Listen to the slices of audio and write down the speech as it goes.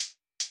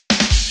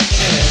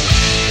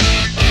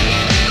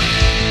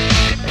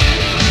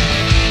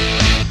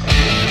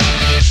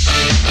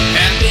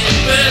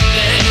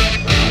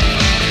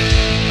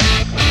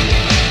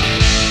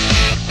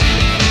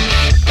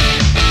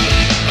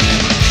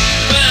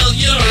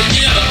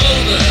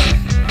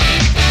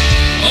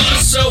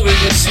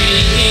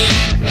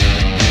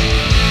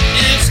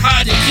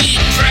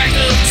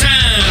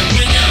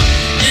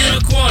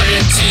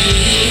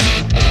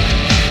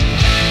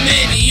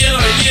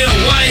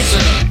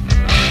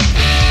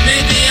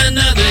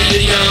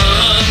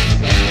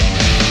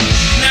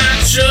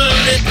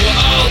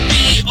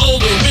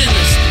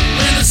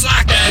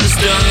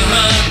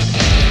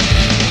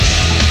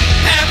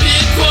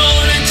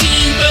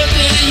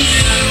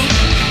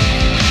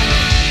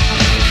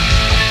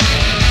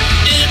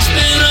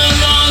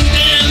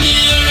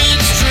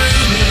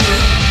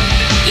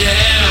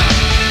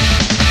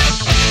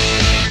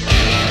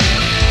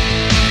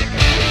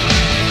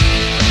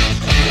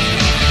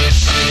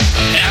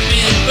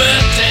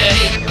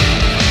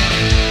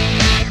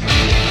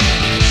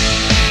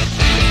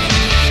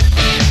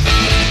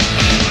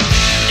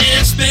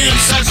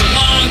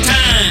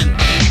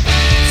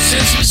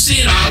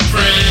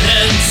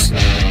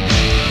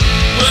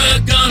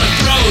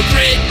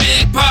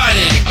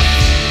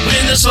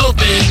whole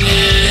thing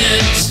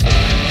ends.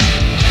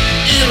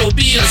 It'll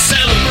be a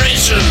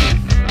celebration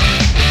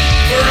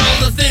for all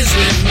the things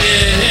we've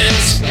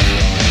missed.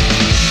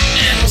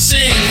 And we'll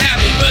sing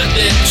happy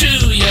birthday to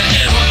you,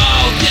 and we'll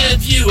all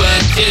give you a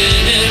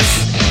kiss.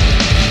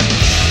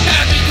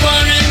 Happy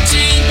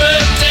quarantine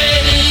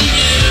birthday to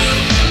you.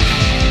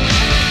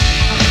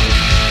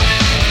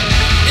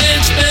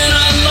 It's been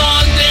a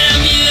long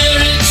damn year,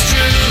 it's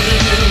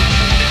true.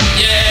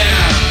 Yeah.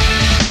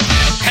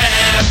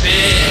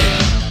 Happy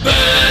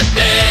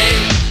birthday,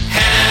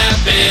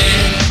 happy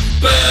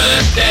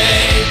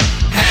birthday,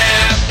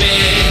 happy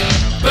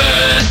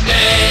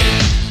birthday,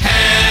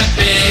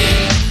 happy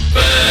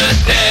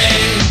birthday,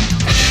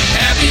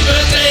 happy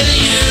birthday to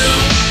you,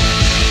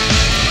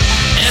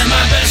 and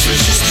my best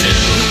wishes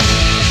too.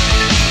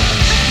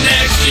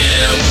 Next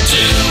year we'll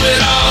do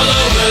it all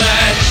over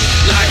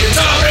like it's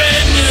all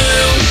brand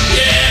new,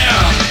 yeah.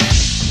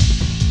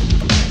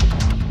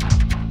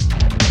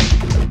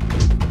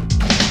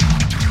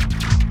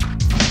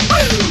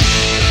 Woo!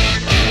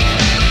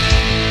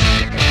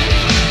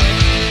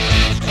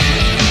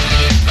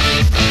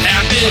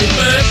 Happy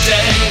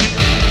birthday.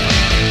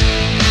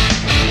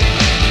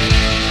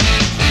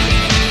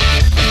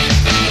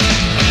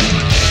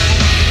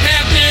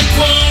 Happy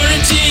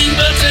quarantine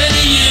birthday.